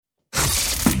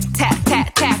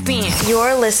Tap in.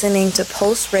 You're listening to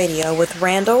Pulse Radio with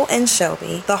Randall and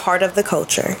Shelby, the heart of the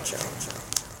culture.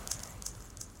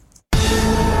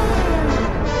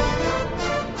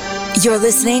 You're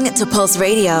listening to Pulse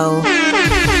Radio.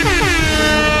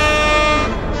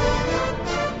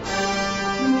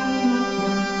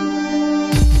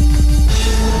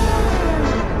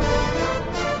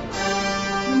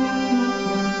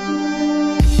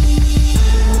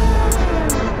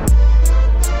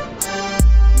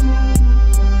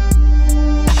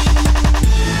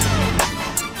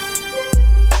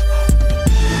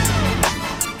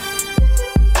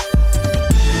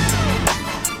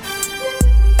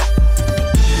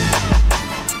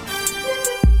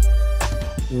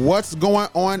 What's going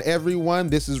on, everyone?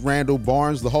 This is Randall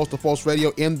Barnes, the host of Pulse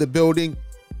Radio, in the building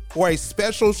for a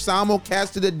special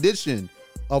simulcasted edition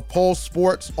of Pulse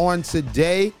Sports on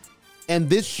today. And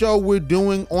this show we're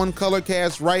doing on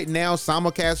Colorcast right now,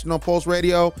 simulcasting on Pulse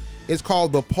Radio, is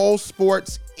called the Pulse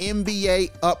Sports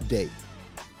NBA Update.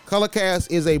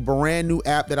 Colorcast is a brand new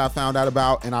app that I found out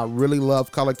about, and I really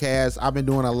love Colorcast. I've been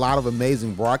doing a lot of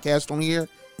amazing broadcasts on here.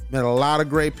 Met a lot of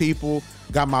great people.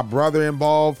 Got my brother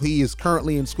involved. He is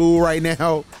currently in school right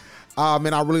now.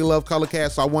 And I really love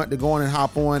Colorcast, so I wanted to go on and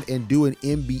hop on and do an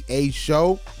NBA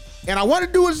show. And I want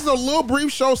to do just a little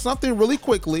brief show, something really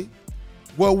quickly.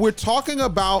 Well, we're talking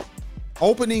about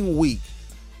opening week.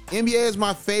 NBA is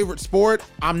my favorite sport.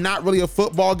 I'm not really a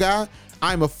football guy.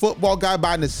 I'm a football guy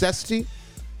by necessity.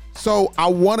 So I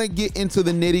want to get into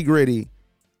the nitty-gritty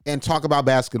and talk about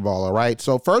basketball, all right?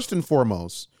 So first and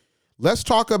foremost, let's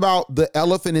talk about the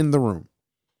elephant in the room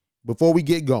before we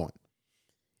get going.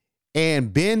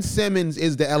 And Ben Simmons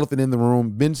is the elephant in the room.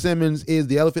 Ben Simmons is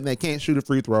the elephant that can't shoot a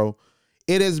free throw.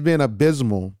 It has been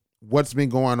abysmal what's been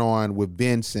going on with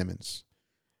Ben Simmons.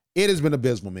 It has been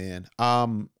abysmal, man.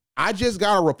 I just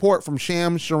got a report from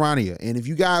Shams Charania, and if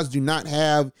you guys do not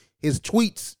have his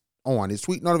tweets on, his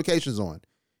tweet notifications on,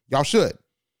 y'all should.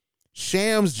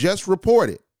 Shams just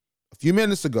reported a few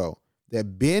minutes ago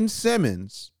that Ben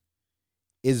Simmons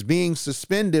is being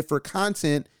suspended for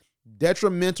content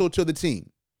detrimental to the team.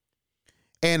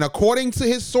 And according to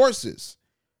his sources,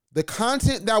 the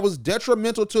content that was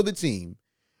detrimental to the team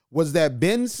was that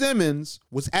Ben Simmons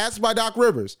was asked by Doc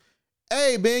Rivers,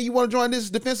 "Hey, Ben, you want to join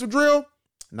this defensive drill?"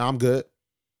 "No, I'm good."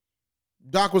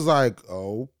 Doc was like,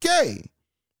 "Okay,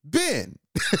 Ben,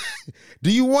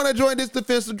 do you want to join this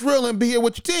defensive drill and be here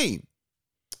with your team?"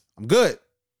 "I'm good."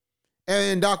 And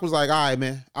then Doc was like, "All right,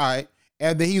 man, all right."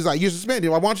 And then he's like, "You're suspended.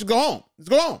 Why don't you go home? Let's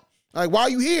go home. Like, why are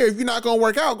you here if you're not going to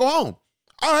work out? Go home."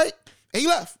 "All right." And he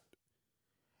left.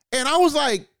 And I was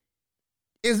like,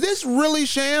 is this really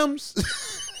Shams?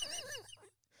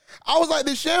 I was like,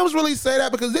 did Shams really say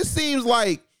that? Because this seems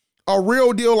like a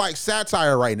real deal, like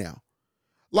satire right now.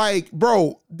 Like,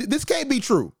 bro, this can't be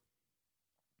true.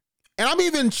 And I'm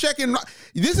even checking.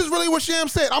 This is really what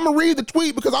Shams said. I'm going to read the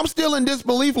tweet because I'm still in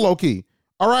disbelief, low key.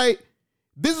 All right.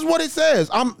 This is what it says.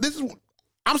 I'm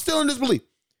still in disbelief.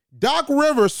 Doc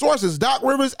Rivers, sources, Doc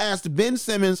Rivers asked Ben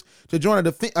Simmons to join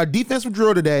a defensive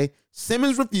drill today.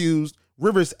 Simmons refused.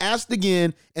 Rivers asked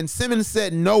again, and Simmons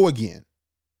said no again.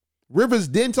 Rivers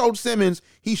then told Simmons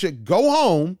he should go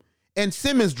home, and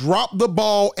Simmons dropped the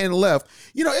ball and left.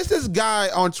 You know, it's this guy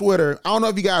on Twitter. I don't know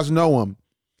if you guys know him,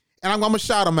 and I'm going to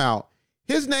shout him out.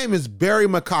 His name is Barry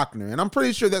McCockner, and I'm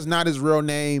pretty sure that's not his real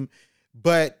name,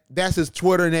 but that's his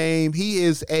Twitter name. He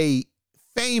is a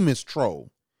famous troll.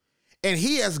 And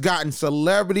he has gotten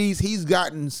celebrities. He's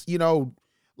gotten, you know,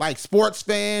 like sports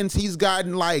fans. He's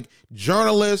gotten like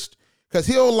journalists because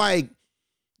he'll like,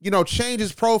 you know, change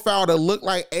his profile to look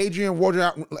like Adrian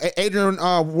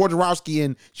Wojnarowski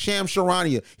and Shams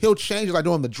Charania. He'll change it like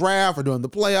during the draft or during the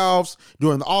playoffs,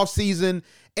 during the offseason.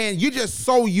 And you're just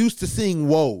so used to seeing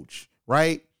Woj,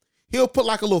 right? He'll put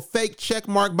like a little fake check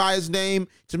mark by his name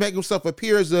to make himself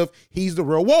appear as if he's the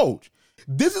real Woj.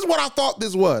 This is what I thought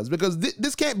this was, because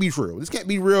this can't be true. This can't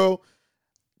be real.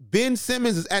 Ben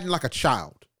Simmons is acting like a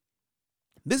child.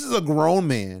 This is a grown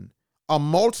man, a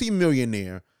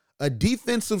multimillionaire, a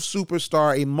defensive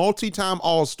superstar, a multi-time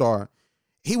all-star.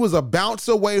 He was a bounce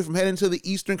away from heading to the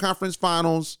Eastern Conference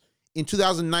Finals in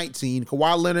 2019.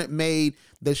 Kawhi Leonard made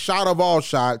the shot of all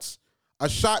shots, a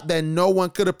shot that no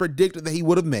one could have predicted that he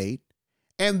would have made.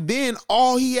 And then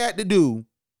all he had to do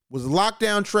was lock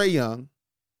down Trae Young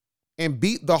and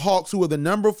beat the Hawks, who were the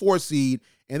number 4 seed,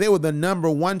 and they were the number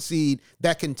 1 seed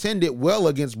that contended well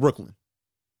against Brooklyn.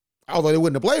 Although they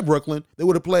wouldn't have played Brooklyn, they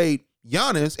would have played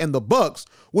Giannis and the Bucks,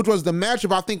 which was the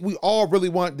matchup I think we all really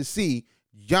wanted to see.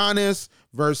 Giannis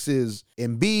versus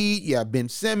Embiid. You have Ben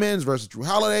Simmons versus Jrue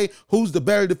Holiday. Who's the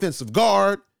better defensive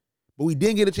guard? But we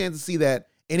didn't get a chance to see that,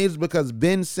 And it's because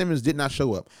Ben Simmons did not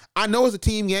show up. I know it's a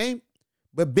team game,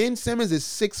 but Ben Simmons is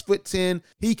 6'10".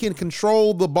 He can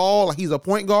control the ball like he's a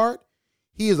point guard.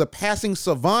 He is a passing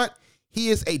savant. He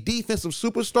is a defensive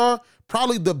superstar,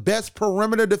 probably the best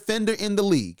perimeter defender in the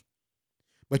league.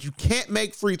 But you can't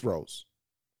make free throws.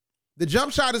 The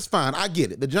jump shot is fine. I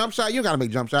get it. The jump shot, you don't got to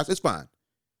make jump shots. It's fine.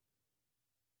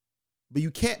 But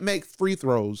you can't make free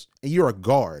throws, and you're a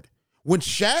guard. When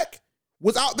Shaq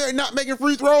was out there not making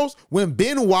free throws, when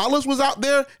Ben Wallace was out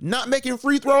there not making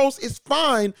free throws, it's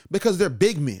fine because they're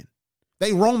big men.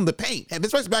 They roam the paint. And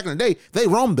especially back in the day, they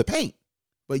roamed the paint.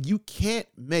 But you can't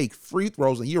make free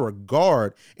throws and you're a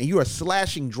guard and you're a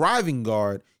slashing driving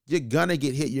guard. You're going to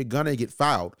get hit. You're going to get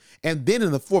fouled. And then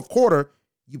in the fourth quarter,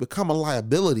 you become a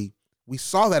liability. We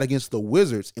saw that against the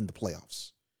Wizards in the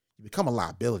playoffs. You become a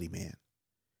liability, man.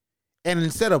 And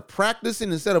instead of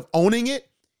practicing, instead of owning it,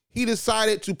 he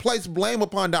decided to place blame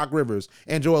upon Doc Rivers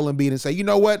and Joel Embiid and say, you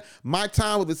know what? My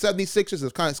time with the 76ers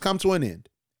has come to an end.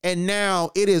 And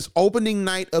now it is opening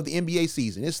night of the NBA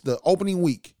season. It's the opening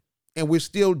week. And we're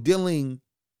still dealing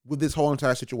with this whole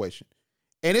entire situation.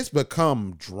 And it's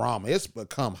become drama. It's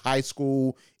become high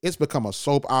school. It's become a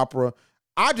soap opera.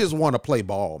 I just want to play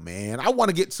ball, man. I want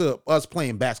to get to us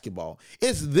playing basketball.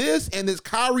 It's this and this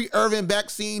Kyrie Irving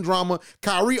vaccine drama.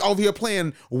 Kyrie over here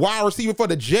playing wide receiver for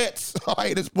the Jets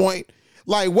at this point.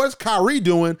 Like, what's Kyrie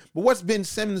doing? But what's Ben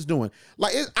Simmons doing?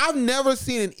 Like, I've never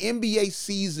seen an NBA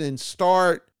season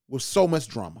start with so much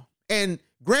drama. And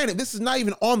granted, this is not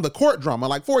even on the court drama.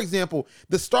 Like, for example,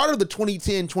 the start of the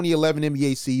 2010-2011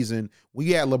 NBA season,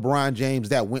 we had LeBron James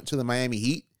that went to the Miami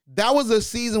Heat. That was a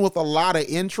season with a lot of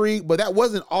intrigue, but that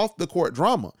wasn't off the court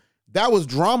drama. That was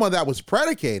drama that was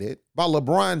predicated by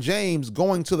LeBron James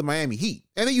going to the Miami Heat.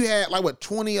 And then you had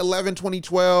 2011,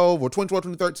 2012, or 2012,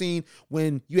 2013,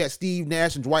 when you had Steve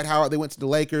Nash and Dwight Howard. They went to the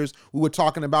Lakers. We were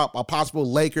talking about a possible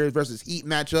Lakers versus Heat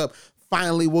matchup.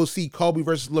 Finally, we'll see Kobe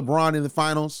versus LeBron in the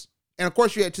finals. And of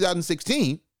course, you had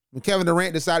 2016 when Kevin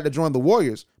Durant decided to join the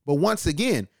Warriors. But once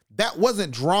again, that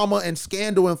wasn't drama and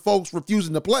scandal and folks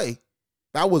refusing to play.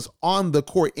 That was on the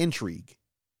court intrigue.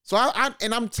 So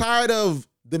I'm tired of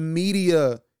the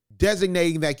media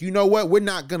designating that, you know what, we're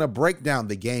not going to break down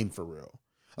the game for real.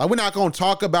 Like, we're not going to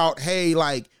talk about, hey,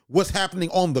 like, what's happening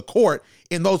on the court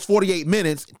in those 48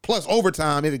 minutes plus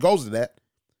overtime if it goes to that.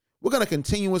 We're going to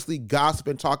continuously gossip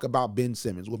and talk about Ben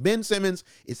Simmons. Well, Ben Simmons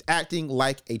is acting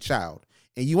like a child.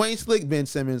 And you ain't slick, Ben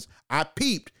Simmons. I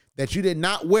peeped that you did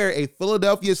not wear a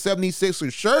Philadelphia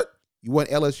 76ers shirt. You wore an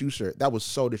LSU shirt. That was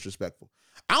so disrespectful.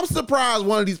 I'm surprised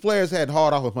one of these players had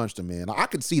hauled off and punched him, man. I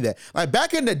could see that. Like,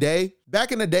 back in the day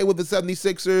with the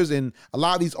 76ers and a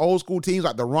lot of these old school teams,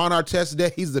 like the Ron Artest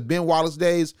days, the Ben Wallace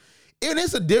days, it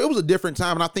was a different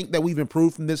time, and I think that we've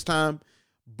improved from this time.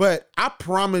 But I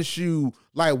promise you,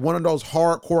 like, one of those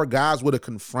hardcore guys would have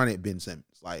confronted Ben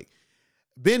Simmons. Like,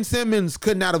 Ben Simmons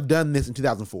could not have done this in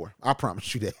 2004. I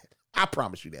promise you that. I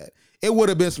promise you that. It would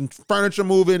have been some furniture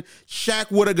moving. Shaq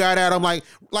would have got at him.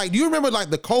 Like, do you remember like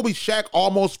the Kobe Shaq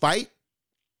almost fight?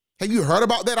 Have you heard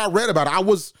about that? I read about it. I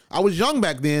was young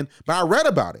back then, but I read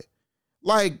about it.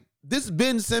 Like, this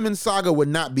Ben Simmons saga would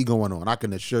not be going on. I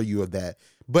can assure you of that.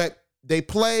 But they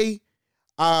play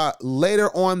later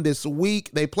on this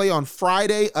week. They play on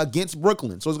Friday against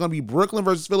Brooklyn. So it's going to be Brooklyn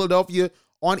versus Philadelphia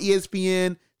on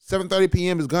ESPN. 7:30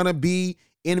 p.m. is going to be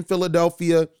in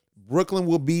Philadelphia. Brooklyn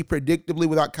will be predictably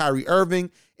without Kyrie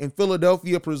Irving, and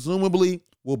Philadelphia presumably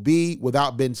will be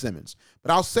without Ben Simmons.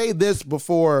 But I'll say this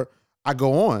before I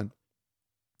go on.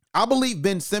 I believe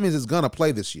Ben Simmons is going to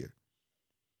play this year.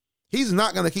 He's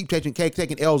not going to keep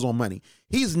taking L's on money.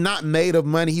 He's not made of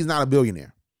money. He's not a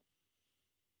billionaire.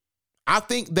 I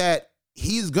think that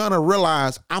he's going to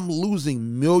realize I'm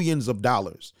losing millions of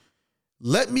dollars.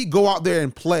 Let me go out there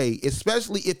and play,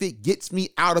 especially if it gets me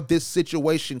out of this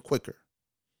situation quicker.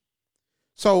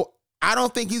 So I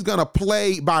don't think he's going to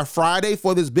play by Friday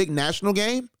for this big national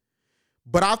game,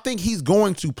 but I think he's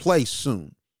going to play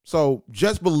soon. So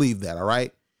just believe that, all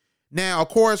right? Now, of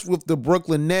course, with the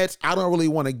Brooklyn Nets, I don't really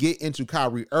want to get into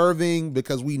Kyrie Irving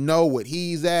because we know what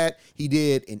he's at. He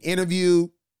did an interview.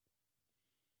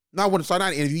 Not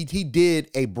an interview. He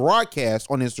did a broadcast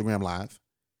on Instagram Live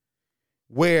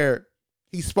where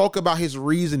he spoke about his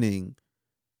reasoning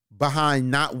behind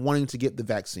not wanting to get the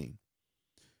vaccine.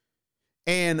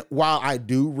 And while I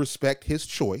do respect his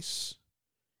choice,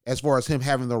 as far as him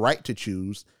having the right to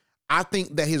choose, I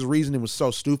think that his reasoning was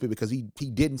so stupid because he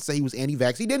didn't say he was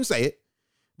anti-vax. He didn't say it,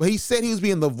 but he said he was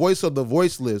being the voice of the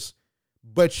voiceless.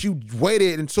 But you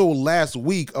waited until last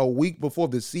week, a week before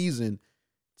the season,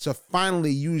 to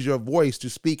finally use your voice to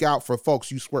speak out for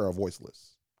folks you swear are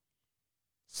voiceless.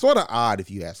 Sort of odd,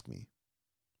 if you ask me.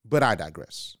 But I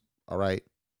digress. All right.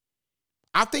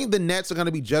 I think the Nets are going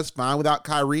to be just fine without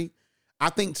Kyrie. I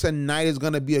think tonight is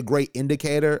going to be a great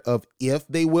indicator of if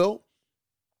they will.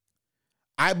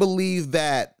 I believe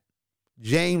that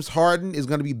James Harden is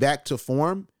going to be back to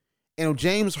form. And if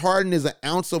James Harden is an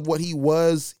ounce of what he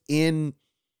was in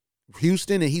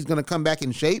Houston and he's going to come back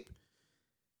in shape,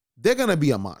 they're going to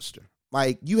be a monster.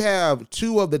 Like, you have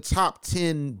two of the top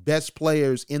 10 best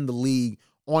players in the league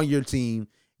on your team.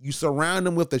 You surround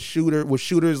them with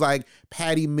shooters like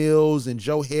Patty Mills and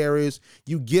Joe Harris.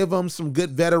 You give them some good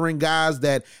veteran guys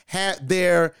that had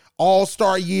their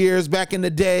all-star years back in the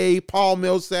day. Paul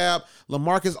Millsap,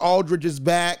 LaMarcus Aldridge is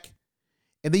back.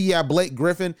 And then you have Blake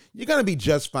Griffin. You're going to be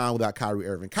just fine without Kyrie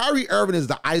Irving. Kyrie Irving is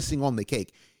the icing on the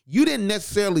cake. You didn't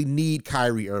necessarily need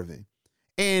Kyrie Irving.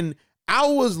 And I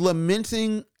was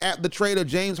lamenting at the trade of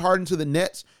James Harden to the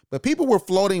Nets, but people were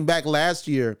floating back last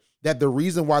year that the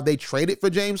reason why they traded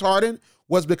for James Harden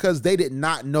was because they did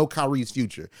not know Kyrie's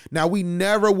future. Now, we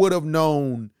never would have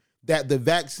known that the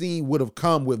vaccine would have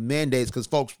come with mandates because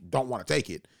folks don't want to take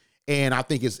it. And I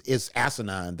think it's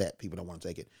asinine that people don't want to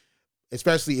take it,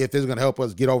 especially if it's going to help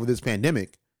us get over this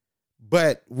pandemic.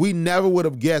 But we never would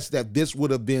have guessed that this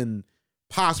would have been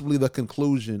possibly the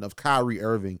conclusion of Kyrie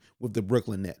Irving with the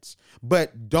Brooklyn Nets.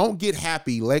 But don't get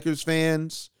happy, Lakers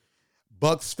fans,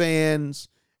 Bucks fans,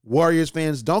 Warriors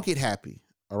fans, don't get happy,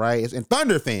 all right? And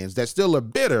Thunder fans that still are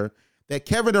bitter that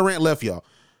Kevin Durant left y'all.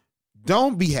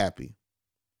 Don't be happy,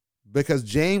 because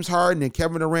James Harden and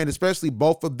Kevin Durant, especially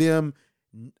both of them,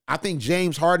 I think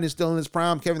James Harden is still in his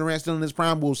prime, Kevin Durant still in his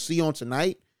prime. We'll see on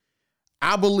tonight.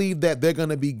 I believe that they're going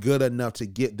to be good enough to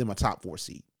get them a top 4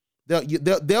 seed.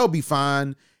 They'll be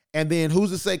fine. And then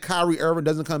who's to say Kyrie Irving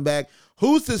doesn't come back?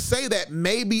 Who's to say that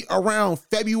maybe around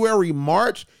February,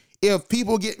 March, if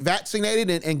people get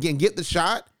vaccinated and get the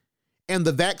shot and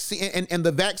the vaccine and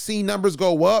the vaccine numbers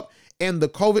go up and the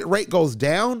COVID rate goes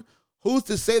down, who's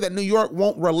to say that New York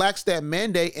won't relax that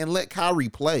mandate and let Kyrie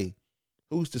play?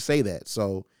 Who's to say that?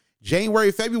 So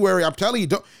January, February, I'm telling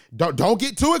you, don't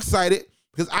get too excited,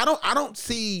 because I don't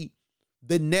see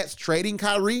the Nets trading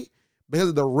Kyrie because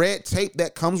of the red tape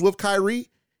that comes with Kyrie,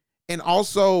 and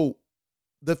also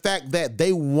the fact that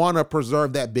they want to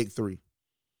preserve that big three.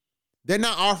 They're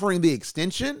not offering the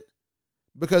extension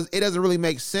because it doesn't really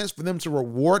make sense for them to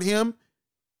reward him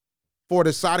for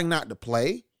deciding not to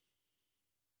play.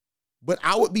 But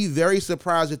I would be very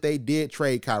surprised if they did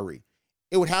trade Kyrie.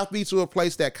 It would have to be to a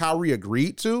place that Kyrie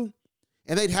agreed to,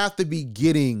 and they'd have to be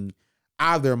getting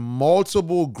either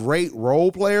multiple great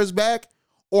role players back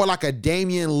or like a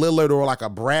Damian Lillard or like a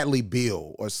Bradley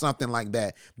Beal or something like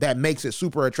that makes it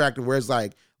super attractive, where it's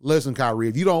like, listen, Kyrie,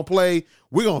 if you don't play,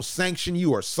 we're going to sanction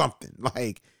you or something.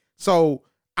 Like, so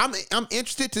I'm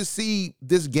interested to see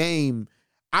this game.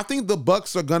 I think the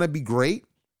Bucks are going to be great.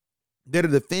 They're the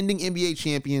defending NBA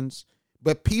champions,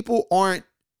 but people aren't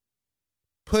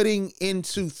putting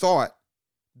into thought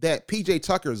that PJ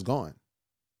Tucker is gone.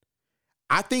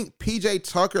 I think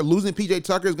losing PJ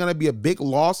Tucker is going to be a big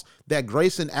loss that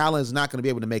Grayson Allen is not going to be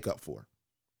able to make up for.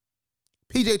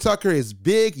 PJ Tucker is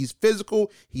big, he's physical,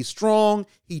 he's strong,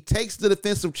 he takes the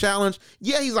defensive challenge.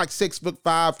 Yeah, he's like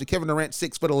 6'5" to Kevin Durant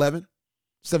 6'11",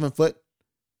 7 foot.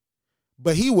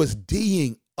 But he was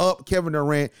D'ing up Kevin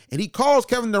Durant, and he caused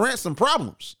Kevin Durant some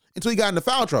problems until he got into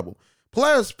foul trouble.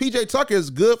 Plus, PJ Tucker is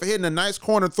good for hitting a nice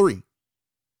corner three.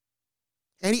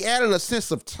 And he added a sense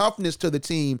of toughness to the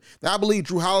team that I believe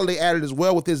Jrue Holiday added as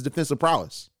well with his defensive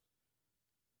prowess.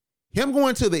 Him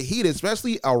going to the Heat,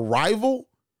 especially a rival,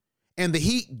 and the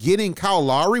Heat getting Kyle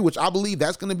Lowry, which I believe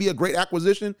that's going to be a great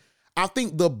acquisition, I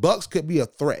think the Bucks could be a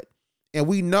threat. And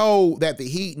we know that the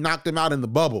Heat knocked him out in the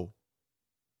bubble,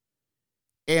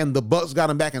 and the Bucks got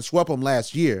him back and swept him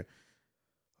last year.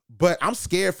 But I'm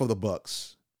scared for the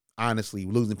Bucks, honestly,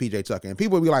 losing PJ Tucker. And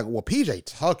people will be like, well, PJ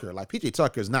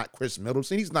Tucker is not Chris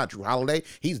Middleton. He's not Jrue Holiday.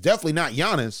 He's definitely not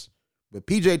Giannis. But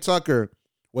PJ Tucker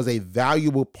was a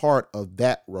valuable part of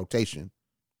that rotation.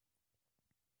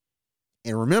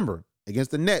 And remember,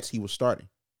 against the Nets, he was starting.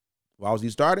 Why was he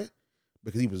starting?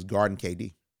 Because he was guarding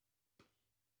KD.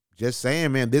 Just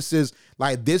saying, man, this is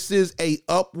a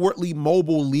upwardly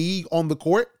mobile league on the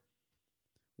court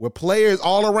where players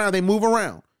all around, they move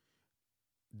around.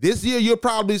 This year, you'll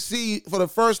probably see, for the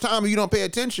first time, if you don't pay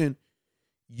attention,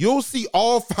 you'll see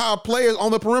all 5 players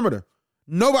on the perimeter.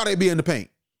 Nobody be in the paint.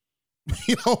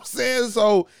 You know what I'm saying?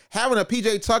 So having a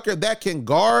PJ Tucker that can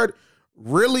guard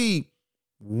really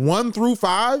 1 through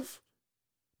 5,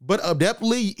 but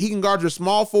adeptly, he can guard your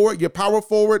small forward, your power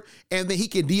forward, and then he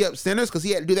can D up centers because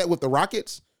he had to do that with the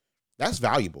Rockets. That's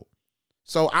valuable.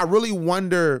 So I really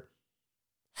wonder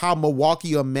how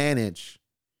Milwaukee will manage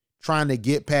trying to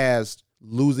get past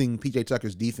losing PJ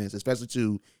Tucker's defense, especially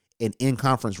to an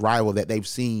in-conference rival that they've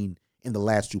seen in the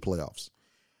last two playoffs.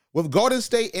 With Golden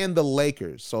State and the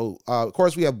Lakers. So, of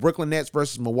course, we have Brooklyn Nets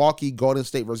versus Milwaukee, Golden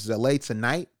State versus LA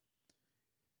tonight.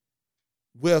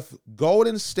 With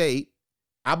Golden State,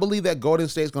 I believe that Golden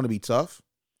State is going to be tough.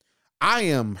 I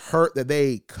am hurt that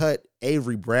they cut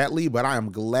Avery Bradley, but I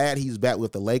am glad he's back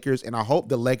with the Lakers, and I hope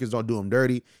the Lakers don't do him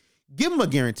dirty. Give him a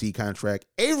guaranteed contract.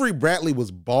 Avery Bradley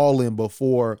was balling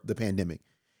before the pandemic,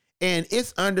 and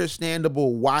it's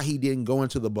understandable why he didn't go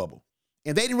into the bubble,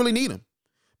 and they didn't really need him.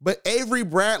 But Avery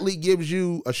Bradley gives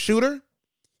you a shooter.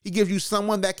 He gives you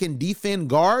someone that can defend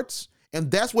guards, and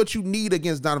that's what you need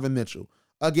against Donovan Mitchell,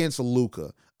 against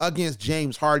Luka, against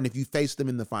James Harden if you face them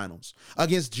in the finals,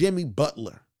 against Jimmy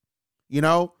Butler. You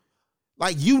know,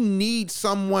 like you need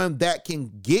someone that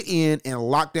can get in and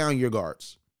lock down your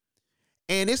guards.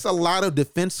 And it's a lot of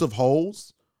defensive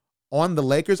holes on the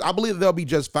Lakers. I believe they'll be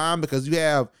just fine because you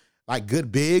have like good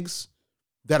bigs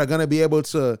that are going to be able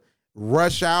to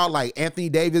rush out. Like Anthony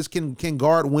Davis can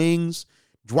guard wings.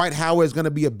 Dwight Howard is going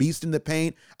to be a beast in the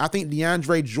paint. I think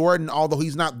DeAndre Jordan, although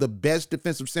he's not the best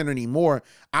defensive center anymore,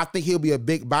 I think he'll be a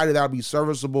big body that'll be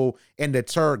serviceable and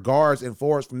deter guards and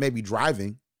forwards from maybe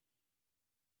driving.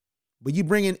 But you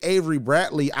bring in Avery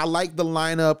Bradley. I like the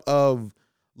lineup of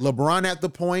LeBron at the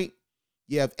point.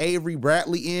 You have Avery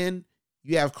Bradley in.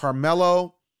 You have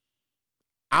Carmelo.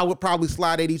 I would probably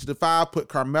slide AD to the 5, put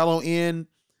Carmelo in,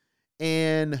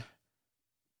 and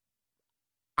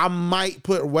I might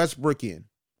put Westbrook in.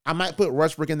 I might put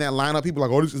Westbrook in that lineup. People are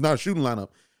like, oh, this is not a shooting lineup.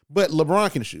 But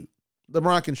LeBron can shoot.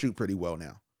 LeBron can shoot pretty well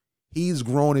now. He's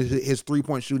grown his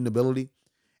three-point shooting ability.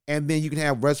 And then you can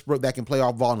have Westbrook that can play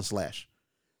off ball and slash.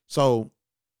 So,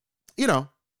 you know,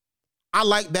 I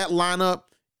like that lineup.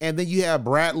 And then you have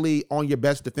Bradley on your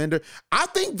best defender. I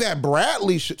think that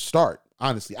Bradley should start,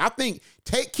 honestly. I think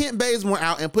take Kent Bazemore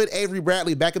out and put Avery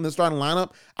Bradley back in the starting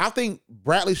lineup. I think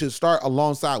Bradley should start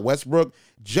alongside Westbrook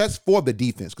just for the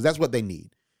defense because that's what they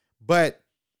need. But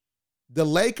the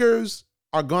Lakers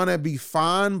are going to be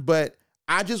fine, but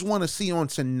I just want to see on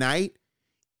tonight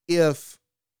if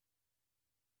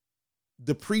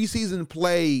the preseason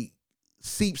play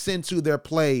seeps into their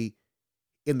play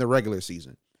in the regular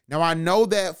season. Now, I know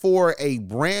that for a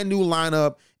brand new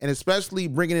lineup, and especially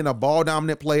bringing in a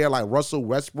ball-dominant player like Russell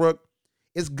Westbrook,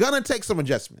 it's going to take some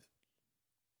adjustment.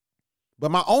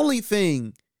 But my only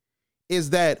thing is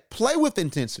that play with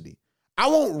intensity. I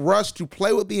want Russ to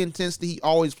play with the intensity he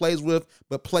always plays with,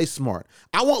 but play smart.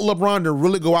 I want LeBron to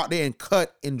really go out there and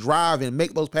cut and drive and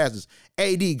make those passes.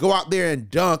 AD, go out there and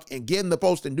dunk and get in the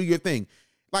post and do your thing.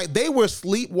 Like, they were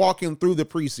sleepwalking through the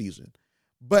preseason.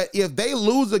 But if they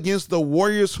lose against the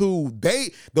Warriors,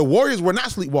 the Warriors were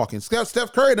not sleepwalking.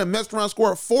 Steph Curry done messed around,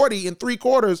 scored 40 in 3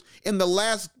 quarters in the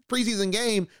last preseason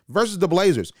game versus the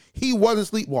Blazers. He wasn't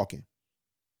sleepwalking.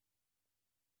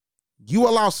 You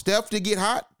allow Steph to get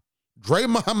hot,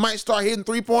 Draymond might start hitting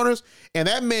 3-pointers, and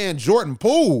that man, Jordan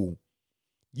Poole,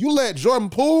 you let Jordan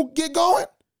Poole get going,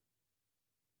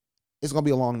 it's going to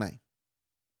be a long night.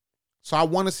 So I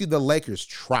want to see the Lakers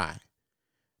try.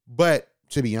 But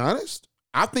to be honest,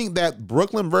 I think that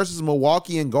Brooklyn versus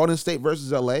Milwaukee and Golden State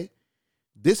versus LA,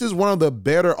 this is one of the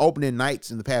better opening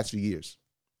nights in the past few years,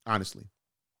 honestly.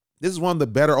 This is one of the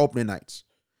better opening nights.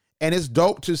 And it's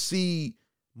dope to see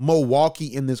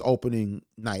Milwaukee in this opening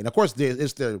night. And of course,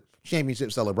 it's their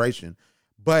championship celebration.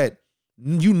 But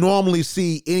you normally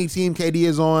see any team KD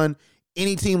is on,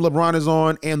 any team LeBron is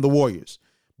on, and the Warriors.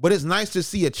 But it's nice to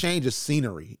see a change of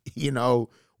scenery,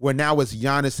 where now it's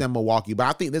Giannis and Milwaukee. But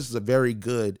I think this is a very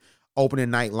good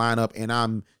opening night lineup, and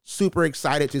I'm super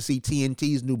excited to see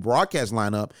TNT's new broadcast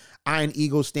lineup. Iron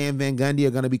Eagle, Stan Van Gundy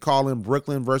are going to be calling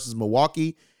Brooklyn versus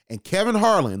Milwaukee, and Kevin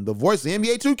Harlan, the voice of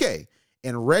NBA 2K,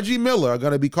 and Reggie Miller are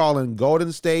going to be calling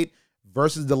Golden State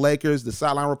versus the Lakers. The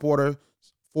sideline reporter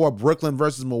for Brooklyn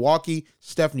versus Milwaukee,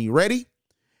 Stephanie Reddy.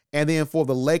 And then for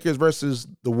the Lakers versus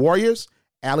the Warriors,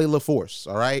 Allie LaForce,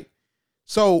 all right?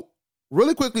 So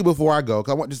really quickly before I go,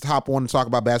 because I want just to hop on and talk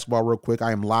about basketball real quick.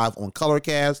 I am live on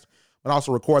Colorcast, but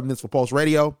also recording this for Pulse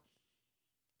Radio.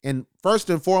 And first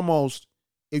and foremost,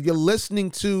 if you're listening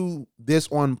to this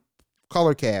on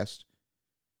Colorcast,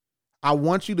 I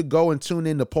want you to go and tune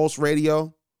in to Pulse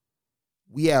Radio.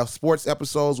 We have sports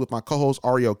episodes with my co-host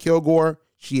Ariel Kilgore.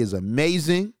 She is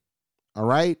amazing, all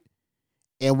right?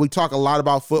 And we talk a lot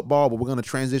about football, but we're going to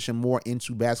transition more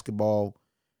into basketball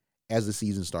as the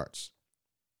season starts.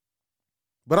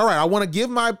 But all right, I want to give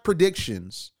my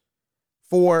predictions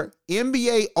for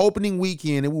NBA opening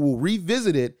weekend, and we will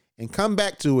revisit it and come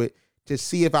back to it to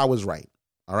see if I was right.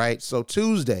 All right, so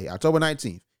Tuesday, October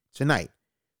 19th, tonight,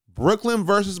 Brooklyn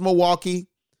versus Milwaukee.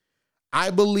 I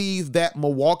believe that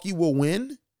Milwaukee will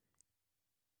win.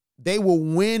 They will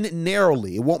win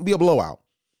narrowly. It won't be a blowout.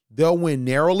 They'll win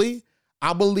narrowly.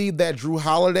 I believe that Drew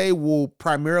Holiday will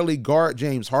primarily guard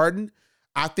James Harden.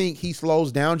 I think he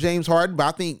slows down James Harden, but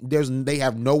I think they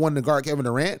have no one to guard Kevin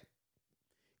Durant.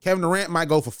 Kevin Durant might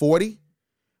go for 40,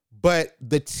 but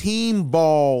the team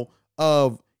ball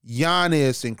of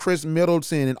Giannis and Chris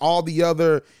Middleton and all the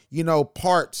other,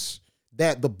 parts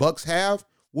that the Bucks have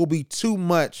will be too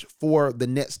much for the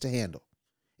Nets to handle.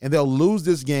 And they'll lose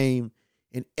this game,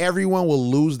 and everyone will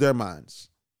lose their minds.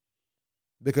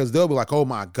 Because they'll be like, oh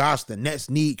my gosh, the Nets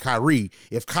need Kyrie.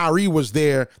 If Kyrie was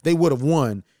there, they would have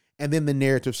won. And then the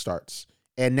narrative starts.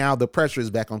 And now the pressure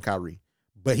is back on Kyrie.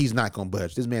 But he's not going to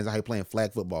budge. This man's out here playing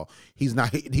flag football. He's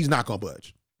not going to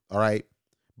budge. All right?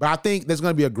 But I think there's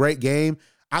going to be a great game.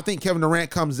 I think Kevin Durant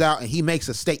comes out and he makes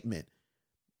a statement.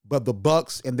 But the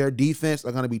Bucks and their defense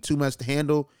are going to be too much to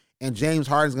handle. And James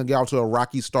Harden's going to get off to a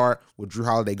rocky start with Drew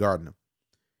Holiday guarding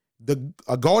him.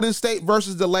 A Golden State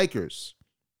versus the Lakers.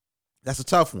 That's a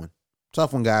tough one.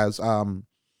 Tough one, guys.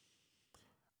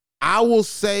 I will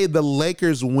say the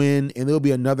Lakers win, and it'll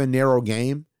be another narrow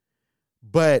game.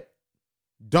 But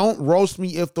don't roast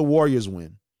me if the Warriors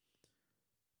win.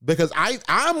 Because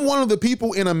I'm one of the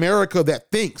people in America that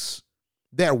thinks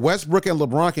that Westbrook and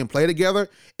LeBron can play together,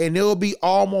 and it'll be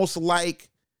almost like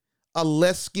a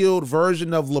less skilled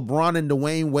version of LeBron and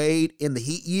Dwayne Wade in the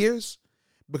Heat years.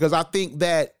 Because I think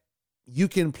that you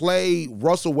can play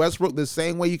Russell Westbrook the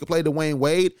same way you can play Dwayne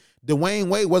Wade. Dwayne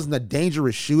Wade wasn't a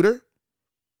dangerous shooter.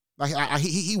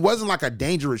 He wasn't like a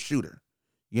dangerous shooter,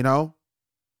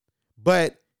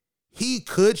 But he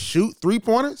could shoot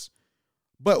three-pointers.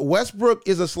 But Westbrook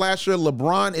is a slasher.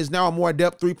 LeBron is now a more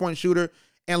adept three-point shooter.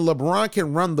 And LeBron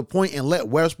can run the point and let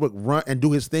Westbrook run and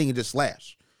do his thing and just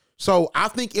slash. So I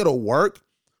think it'll work.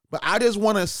 But I just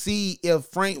want to see if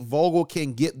Frank Vogel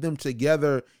can get them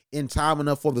together in time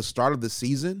enough for the start of the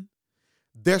season.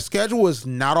 Their schedule is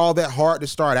not all that hard to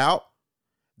start out.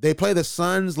 They play the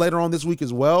Suns later on this week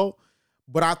as well.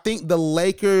 But I think the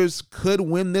Lakers could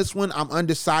win this one. I'm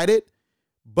undecided.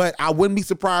 But I wouldn't be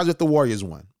surprised if the Warriors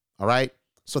won. All right?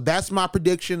 So that's my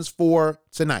predictions for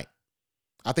tonight.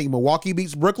 I think Milwaukee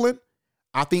beats Brooklyn.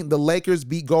 I think the Lakers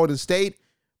beat Golden State.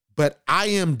 But I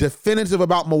am definitive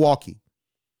about Milwaukee.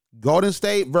 Golden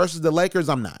State versus the Lakers,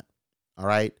 I'm not. All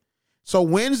right? So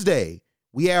Wednesday,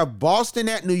 we have Boston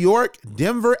at New York,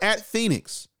 Denver at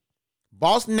Phoenix.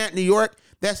 Boston at New York,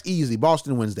 that's easy.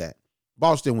 Boston wins that.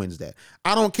 Boston wins that.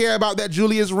 I don't care about that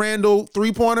Julius Randle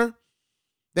three-pointer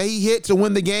that he hit to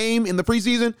win the game in the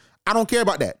preseason. I don't care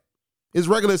about that. It's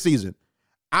regular season.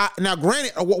 Now,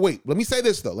 granted, wait, let me say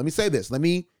this, though. Let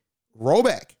me roll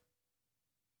back.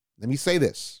 Let me say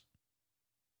this.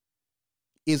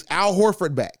 Is Al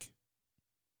Horford back?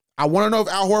 I want to know if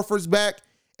Al Horford's back.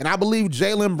 And I believe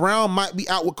Jaylen Brown might be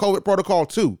out with COVID protocol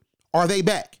too. Are they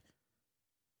back?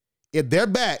 If they're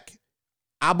back,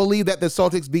 I believe that the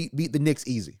Celtics beat the Knicks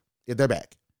easy if they're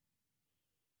back.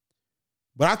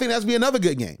 But I think that's be another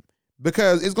good game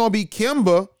because it's going to be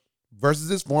Kemba versus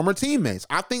his former teammates.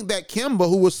 I think that Kemba,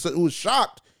 who was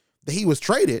shocked that he was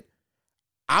traded,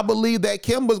 I believe that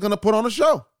Kemba's going to put on a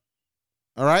show.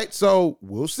 All right, so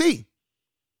we'll see.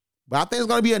 But I think it's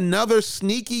going to be another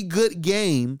sneaky good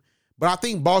game. But I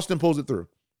think Boston pulls it through.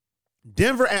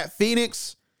 Denver at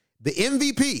Phoenix, the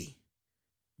MVP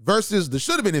versus the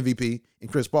should have been MVP in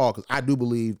Chris Paul, because I do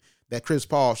believe that Chris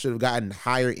Paul should have gotten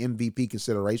higher MVP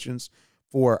considerations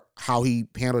for how he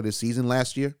handled his season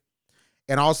last year.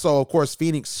 And also, of course,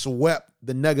 Phoenix swept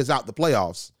the Nuggets out the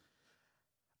playoffs.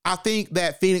 I think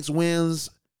that Phoenix wins.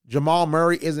 Jamal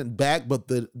Murray isn't back, but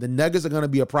the Nuggets are going to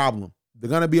be a problem. They're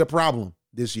going to be a problem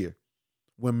this year.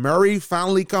 When Murray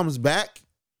finally comes back,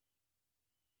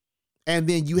 and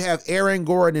then you have Aaron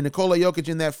Gordon and Nikola Jokic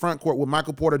in that front court with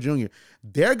Michael Porter Jr.,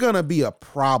 they're going to be a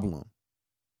problem.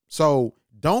 So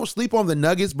don't sleep on the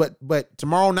Nuggets, but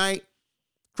tomorrow night,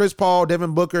 Chris Paul,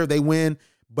 Devin Booker, they win.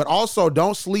 But also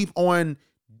don't sleep on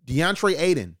DeAndre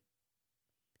Ayton.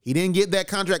 He didn't get that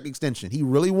contract extension. He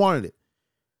really wanted it.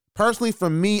 Personally, for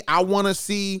me, I want to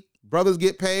see brothers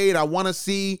get paid. I want to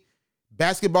see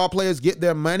basketball players get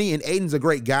their money, and Ayton's a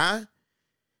great guy.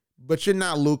 But you're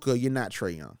not Luka. You're not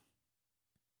Trae Young.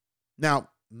 Now,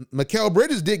 Mikal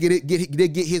Bridges did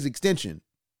get his extension,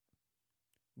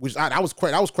 which that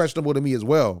was questionable to me as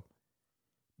well.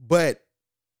 But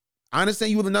I understand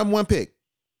you were the number one pick,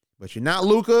 but you're not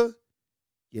Luka.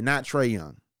 You're not Trae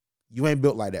Young. You ain't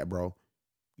built like that, bro.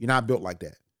 You're not built like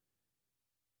that.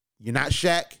 You're not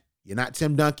Shaq. You're not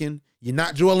Tim Duncan. You're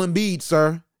not Joel Embiid,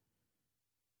 sir.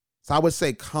 So I would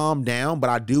say calm down,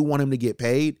 but I do want him to get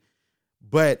paid.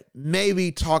 but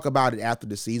maybe talk about it after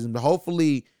the season. But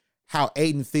hopefully how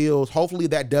Aiden feels, hopefully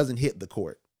that doesn't hit the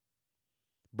court.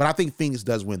 But I think Phoenix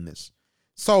does win this.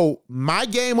 So my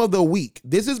game of the week,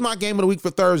 this is my game of the week for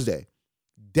Thursday.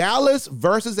 Dallas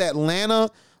versus Atlanta,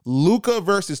 Luka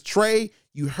versus Trae.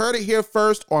 You heard it here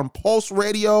first on Pulse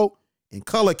Radio and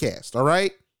Colorcast, all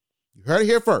right? You heard it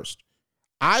here first.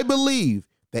 I believe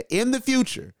that in the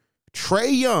future,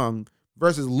 Trae Young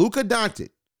versus Luka Doncic,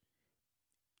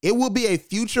 it will be a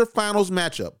future finals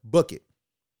matchup. Book it.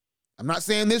 I'm not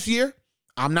saying this year.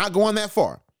 I'm not going that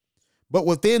far. But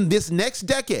within this next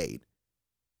decade,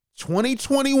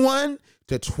 2021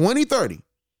 to 2030,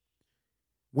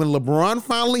 when LeBron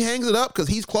finally hangs it up because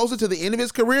he's closer to the end of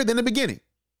his career than the beginning,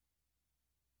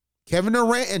 Kevin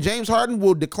Durant and James Harden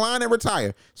will decline and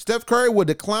retire. Steph Curry will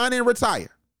decline and retire.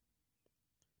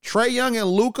 Trae Young and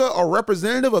Luka are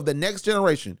representative of the next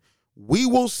generation. We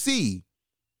will see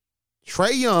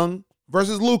Trae Young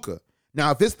versus Luka.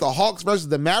 Now, if it's the Hawks versus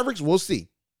the Mavericks, we'll see.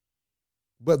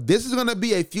 But this is going to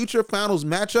be a future finals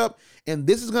matchup, and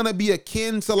this is going to be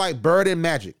akin to like Bird and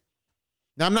Magic.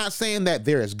 Now, I'm not saying that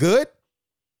they're as good,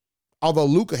 although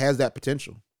Luka has that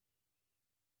potential.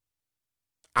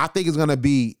 I think it's going to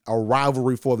be a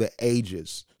rivalry for the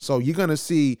ages. So you're going to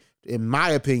see, in my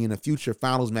opinion, a future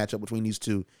finals matchup between these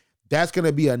two. That's going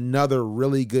to be another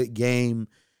really good game.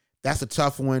 That's a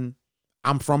tough one.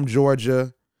 I'm from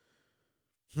Georgia.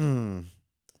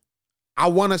 I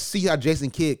want to see how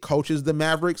Jason Kidd coaches the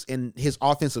Mavericks in his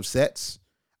offensive sets.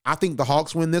 I think the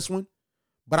Hawks win this one,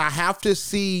 but I have to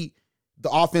see the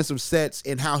offensive sets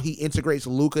and how he integrates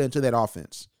Luka into that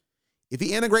offense. If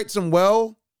he integrates them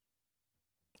well,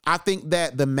 I think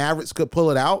that the Mavericks could pull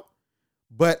it out,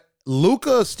 but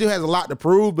Luka still has a lot to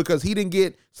prove because he didn't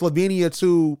get Slovenia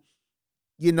to,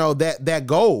 that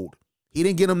gold. He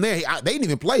didn't get them there. They didn't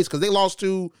even place because they lost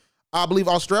to, I believe,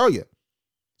 Australia.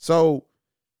 So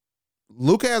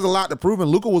Luka has a lot to prove,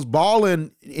 and Luka was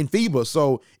balling in FIBA.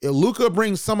 So if Luka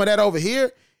brings some of that over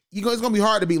here, it's going to be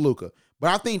hard to beat Luka.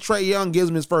 But I think Trae Young gives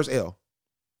him his first L.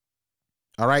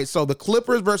 All right, so the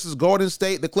Clippers versus Golden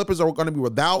State. The Clippers are going to be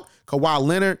without Kawhi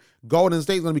Leonard. Golden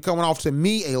State is going to be coming off, to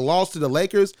me, a loss to the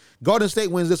Lakers. Golden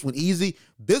State wins this one easy.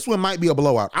 This one might be a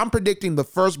blowout. I'm predicting the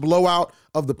first blowout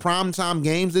of the primetime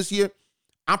games this year.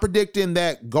 I'm predicting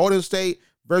that Golden State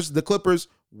versus the Clippers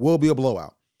will be a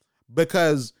blowout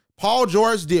because Paul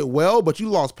George did well, but you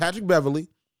lost Patrick Beverley.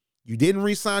 You didn't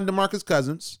re-sign DeMarcus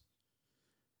Cousins.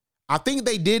 I think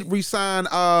they did re-sign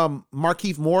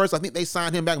Markieff Morris. I think they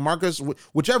signed him back. Marcus,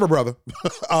 whichever brother.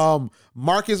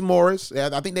 Marcus Morris.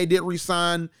 I think they did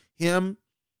re-sign him.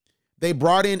 They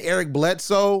brought in Eric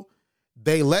Bledsoe.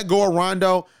 They let go of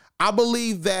Rondo. I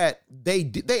believe that they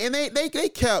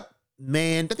kept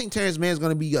Mann. I think Terrence Mann is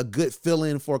going to be a good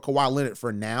fill-in for Kawhi Leonard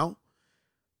for now.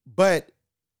 But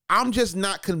I'm just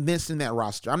not convinced in that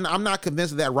roster. I'm not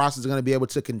convinced that roster is going to be able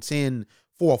to contend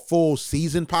for a full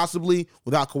season, possibly,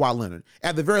 without Kawhi Leonard.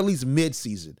 At the very least,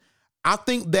 mid-season. I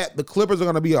think that the Clippers are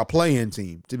going to be a play-in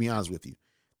team, to be honest with you.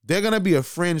 They're going to be a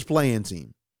fringe play-in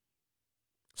team.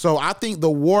 So I think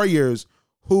the Warriors,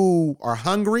 who are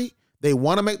hungry, they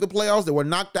want to make the playoffs. They were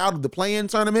knocked out of the play-in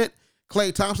tournament.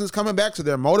 Klay Thompson's coming back, so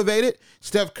they're motivated.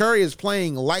 Steph Curry is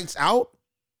playing lights out.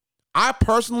 I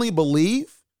personally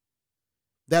believe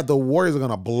that the Warriors are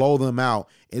going to blow them out.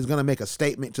 It's going to make a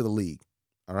statement to the league.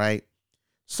 All right?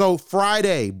 So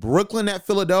Friday, Brooklyn at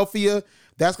Philadelphia.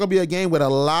 That's going to be a game with a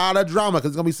lot of drama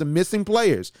because there's going to be some missing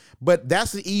players. But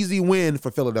that's an easy win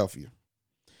for Philadelphia.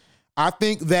 I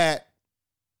think that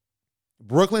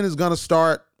Brooklyn is going to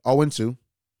start 0-2.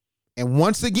 And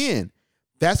once again,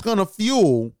 that's going to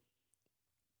fuel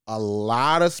a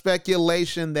lot of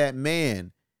speculation that,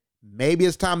 man, maybe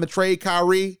it's time to trade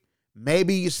Kyrie.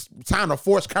 Maybe it's time to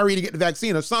force Kyrie to get the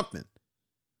vaccine or something.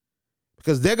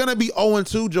 Because they're going to be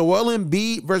 0-2. Joel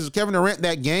Embiid versus Kevin Durant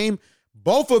that game.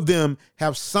 Both of them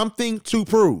have something to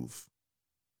prove.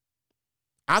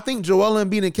 I think Joel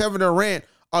Embiid and Kevin Durant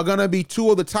are going to be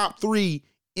two of the top 3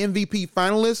 MVP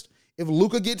finalists. If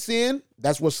Luka gets in,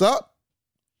 that's what's up.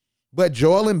 But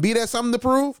Joel Embiid has something to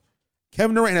prove.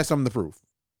 Kevin Durant has something to prove.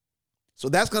 So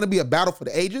that's going to be a battle for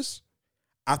the ages.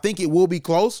 I think it will be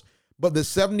close. But the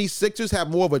 76ers have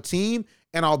more of a team.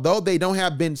 And although they don't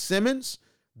have Ben Simmons,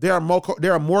 they're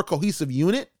a more cohesive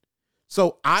unit.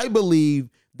 So I believe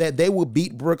that they will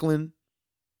beat Brooklyn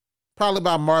probably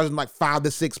by a margin like 5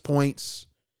 to 6 points.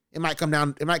 It might come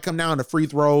down to free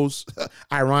throws,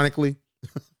 ironically.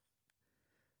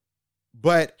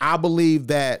 But I believe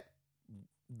that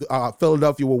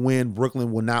Philadelphia will win.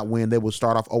 Brooklyn will not win. They will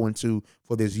start off 0-2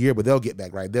 for this year, but they'll get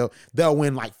back right. They'll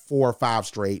win like 4 or 5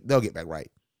 straight. They'll get back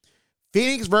right.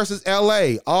 Phoenix versus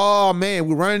LA. Oh, man,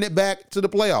 we're running it back to the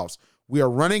playoffs. We are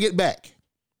running it back.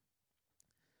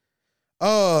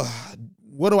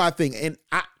 What do I think? And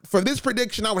for this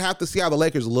prediction, I would have to see how the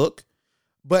Lakers look.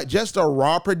 But just a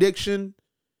raw prediction,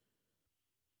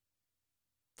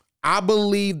 I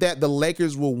believe that the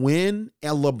Lakers will win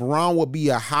and LeBron will be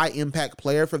a high impact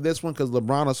player for this one because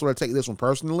LeBron will sort of take this one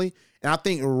personally. And I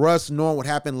think Russ, knowing what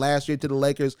happened last year to the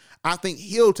Lakers, I think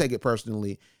he'll take it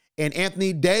personally. And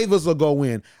Anthony Davis will go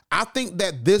in. I think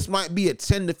that this might be a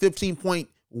 10 to 15 point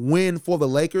win for the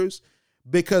Lakers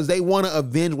because they want to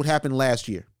avenge what happened last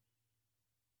year.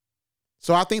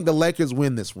 So I think the Lakers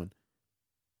win this one.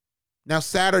 Now,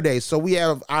 Saturday. So we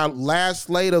have our last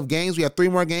slate of games. We have 3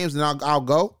 more games, and I'll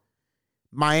go.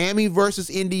 Miami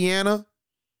versus Indiana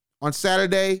on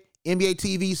Saturday. NBA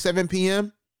TV, 7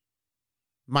 p.m.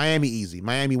 Miami easy.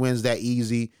 Miami wins that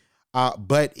easy,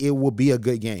 but it will be a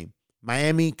good game.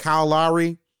 Miami, Kyle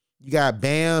Lowry. You got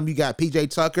Bam. You got PJ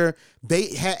Tucker.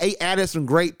 They added some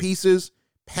great pieces.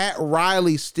 Pat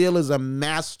Riley still is a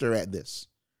master at this.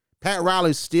 Pat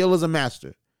Riley still is a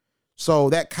master. So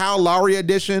that Kyle Lowry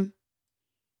addition,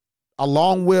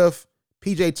 along with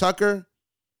PJ Tucker,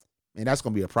 man, that's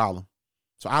going to be a problem.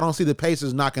 So I don't see the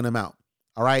Pacers knocking them out.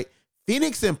 All right.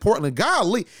 Phoenix and Portland.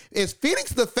 Golly, is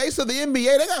Phoenix the face of the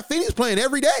NBA? They got Phoenix playing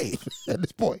every day at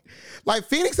this point. Like,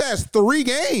 Phoenix has 3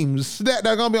 games that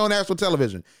are going to be on national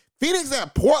television. Phoenix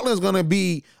at Portland is going to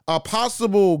be a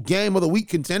possible game of the week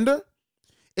contender.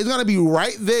 It's going to be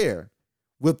right there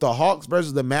with the Hawks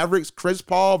versus the Mavericks, Chris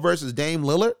Paul versus Dame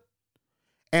Lillard,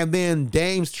 and then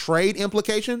Dame's trade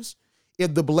implications.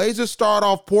 If the Blazers start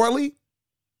off poorly,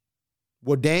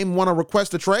 will Dame want to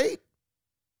request a trade?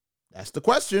 That's the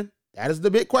question. That is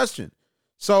the big question.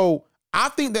 So I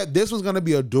think that this was going to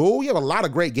be a duel. You have a lot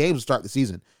of great games to start the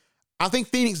season. I think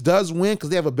Phoenix does win because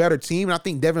they have a better team, and I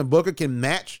think Devin Booker can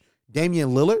match Damian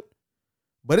Lillard.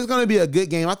 But it's going to be a good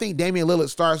game. I think Damian Lillard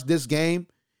starts this game.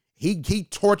 He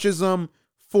torches them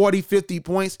 40, 50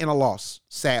 points in a loss,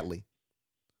 sadly.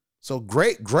 So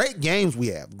great games we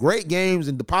have. Great games,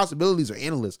 and the possibilities are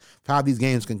endless for how these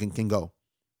games can go.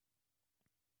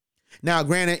 Now,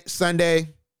 granted,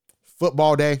 Sunday,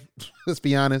 football day, let's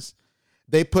be honest.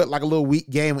 They put like a little week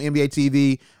game on NBA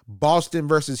TV. Boston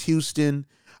versus Houston.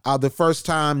 The first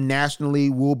time nationally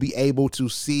we'll be able to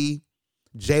see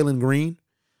Jalen Green.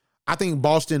 I think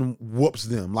Boston whoops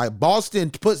them. Like, Boston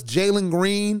puts Jalen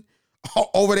Green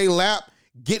over their lap,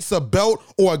 gets a belt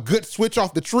or a good switch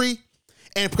off the tree,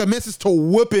 and commences to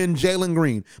whooping Jalen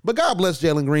Green. But God bless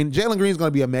Jalen Green. Jalen Green is going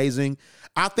to be amazing.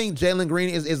 I think Jalen Green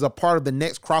is a part of the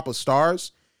next crop of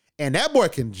stars. And that boy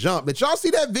can jump. Did y'all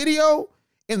see that video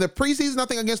in the preseason, I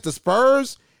think against the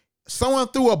Spurs? Someone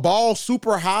threw a ball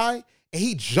super high, and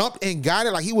he jumped and got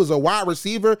it like he was a wide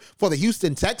receiver for the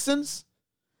Houston Texans.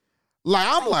 Like,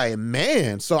 I'm like,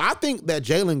 man. So I think that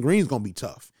Jalen Green's going to be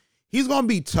tough. He's going to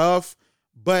be tough,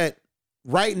 but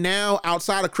right now,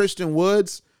 outside of Christian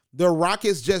Woods, the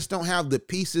Rockets just don't have the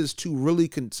pieces to really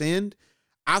contend.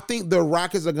 I think the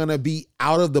Rockets are going to be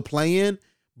out of the play-in,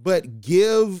 but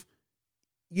give,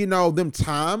 them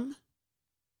time.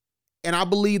 And I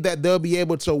believe that they'll be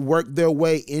able to work their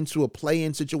way into a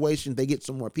play-in situation. They get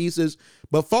some more pieces,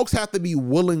 but folks have to be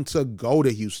willing to go to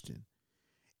Houston.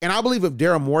 And I believe if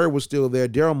Daryl Morey was still there,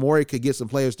 Daryl Morey could get some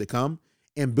players to come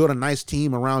and build a nice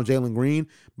team around Jalen Green.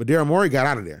 But Daryl Morey got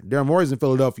out of there. Daryl Morey's in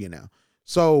Philadelphia now.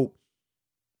 So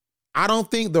I don't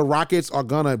think the Rockets are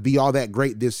going to be all that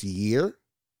great this year.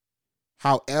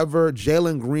 However,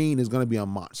 Jalen Green is going to be a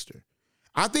monster.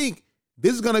 I think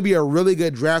this is going to be a really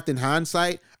good draft in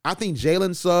hindsight. I think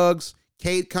Jalen Suggs,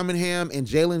 Cade Cunningham, and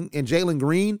Jalen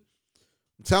Green,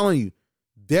 I'm telling you,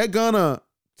 they're going to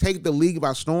take the league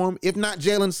by storm. If not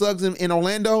Jalen Suggs in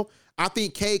Orlando, I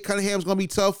think Cade Cunningham's going to be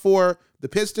tough for the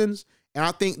Pistons. And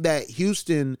I think that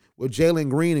Houston with Jalen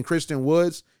Green and Christian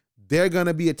Woods, they're going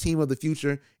to be a team of the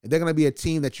future. And they're going to be a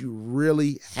team that you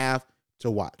really have to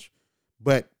watch.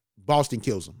 But Boston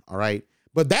kills them, all right?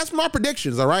 But that's my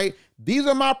predictions, all right? These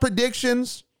are my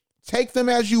predictions. Take them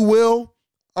as you will,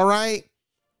 all right?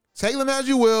 Take them as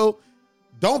you will.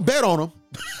 Don't bet on them.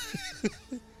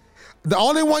 The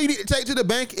only one you need to take to the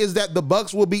bank is that the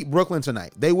Bucks will beat Brooklyn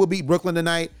tonight. They will beat Brooklyn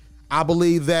tonight. I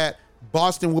believe that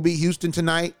Boston will beat Houston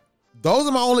tonight. Those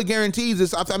are my only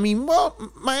guarantees.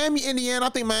 Miami, Indiana, I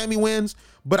think Miami wins.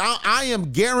 But I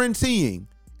am guaranteeing.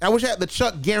 I wish I had the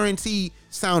Chuck guarantee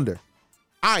sounder.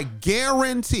 I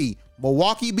guarantee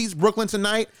Milwaukee beats Brooklyn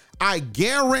tonight. I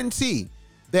guarantee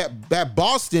that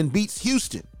Boston beats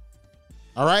Houston.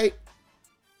 All right?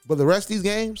 But the rest of these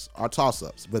games are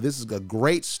toss-ups. But this is a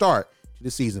great start to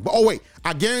the season. But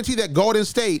I guarantee that Golden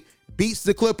State beats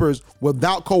the Clippers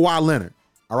without Kawhi Leonard.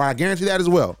 All right, I guarantee that as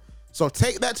well. So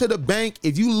take that to the bank.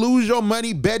 If you lose your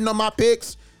money betting on my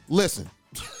picks, listen,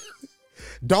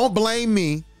 don't blame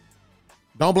me.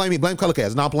 Don't blame me. Blame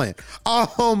Colorcast. Not playing.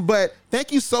 But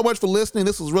thank you so much for listening.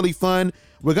 This was really fun.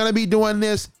 We're going to be doing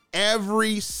this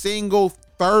every single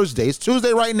Thursday. It's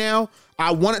Tuesday right now.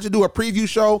 I wanted to do a preview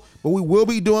show, but we will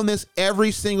be doing this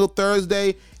every single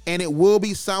Thursday, and it will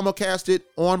be simulcasted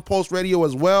on Pulse Radio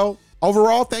as well.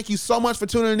 Overall, thank you so much for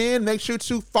tuning in. Make sure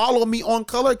to follow me on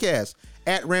Colorcast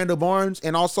at Randall Barnes,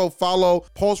 and also follow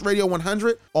Pulse Radio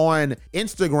 100 on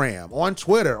Instagram, on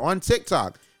Twitter, on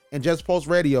TikTok, and just Pulse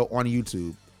Radio on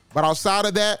YouTube. But outside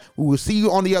of that, we will see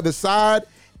you on the other side.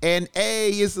 And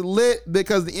it's lit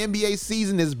because the NBA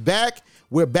season is back.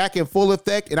 We're back in full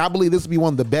effect, and I believe this will be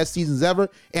one of the best seasons ever.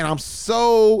 And I'm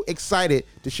so excited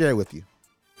to share it with you.